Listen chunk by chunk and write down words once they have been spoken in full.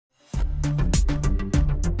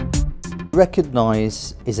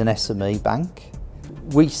recognise is an SME bank.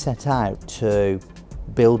 We set out to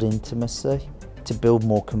build intimacy, to build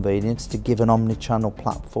more convenience, to give an omni-channel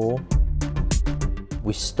platform.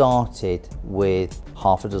 We started with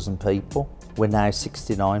half a dozen people. We're now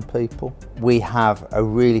 69 people. We have a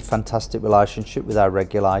really fantastic relationship with our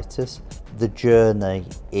regulators. The journey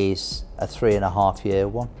is a 3.5-year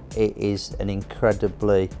one. It is an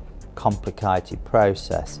incredibly complicated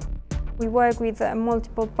process. We work with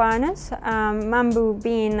multiple partners, Mambu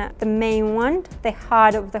being the main one, the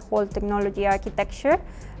heart of the whole technology architecture.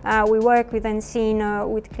 We work with nCino,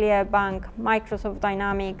 with ClearBank, Microsoft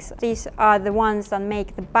Dynamics. These are the ones that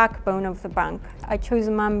make the backbone of the bank. I chose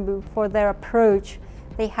Mambu for their approach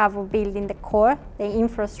they have of building the core, the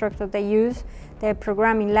infrastructure they use, the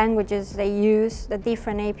programming languages they use, the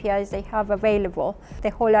different APIs they have available.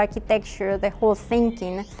 The whole architecture, the whole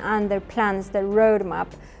thinking and their plans, their roadmap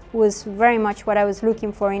was very much what I was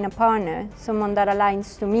looking for in a partner, someone that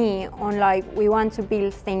aligns to me on we want to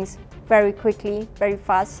build things very quickly, very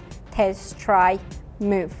fast, test, try,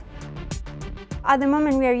 move. At the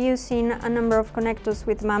moment we are using a number of connectors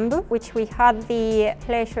with Mambu, which we had the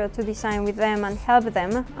pleasure to design with them and help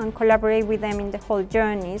them and collaborate with them in the whole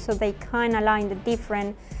journey, so they can align the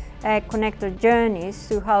different connector journeys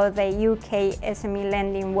to how the UK SME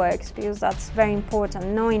lending works, because that's very important,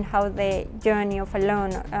 knowing how the journey of a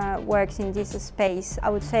loan works in this space.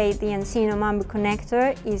 I would say the nCino Mambu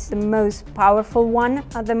connector is the most powerful one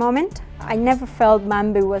at the moment. I never felt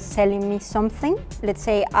Mambu was selling me something, let's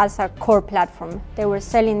say as a core platform. They were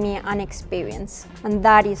selling me an experience, and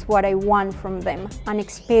that is what I want from them. An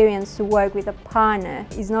experience to work with a partner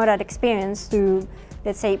is not an experience to,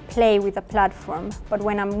 let's say, play with a platform, but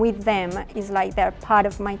when I'm with them, it's like they're part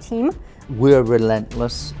of my team. We're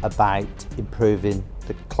relentless about improving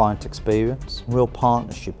the client experience. Real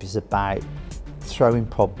partnership is about throwing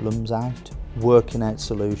problems out, working out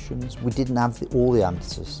solutions. We didn't have all the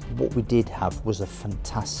answers. What we did have was a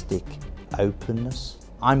fantastic openness.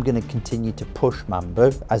 I'm going to continue to push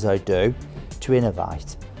Mambu, as I do, to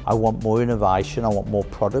innovate. I want more innovation, I want more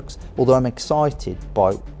products. Although I'm excited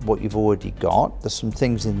by what you've already got, there's some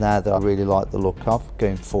things in there that I really like the look of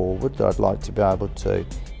going forward that I'd like to be able to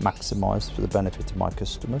maximise for the benefit of my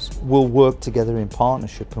customers. We'll work together in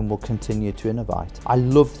partnership and we'll continue to innovate. I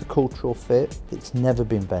love the cultural fit. It's never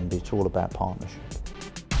been vended, it's all about partnership.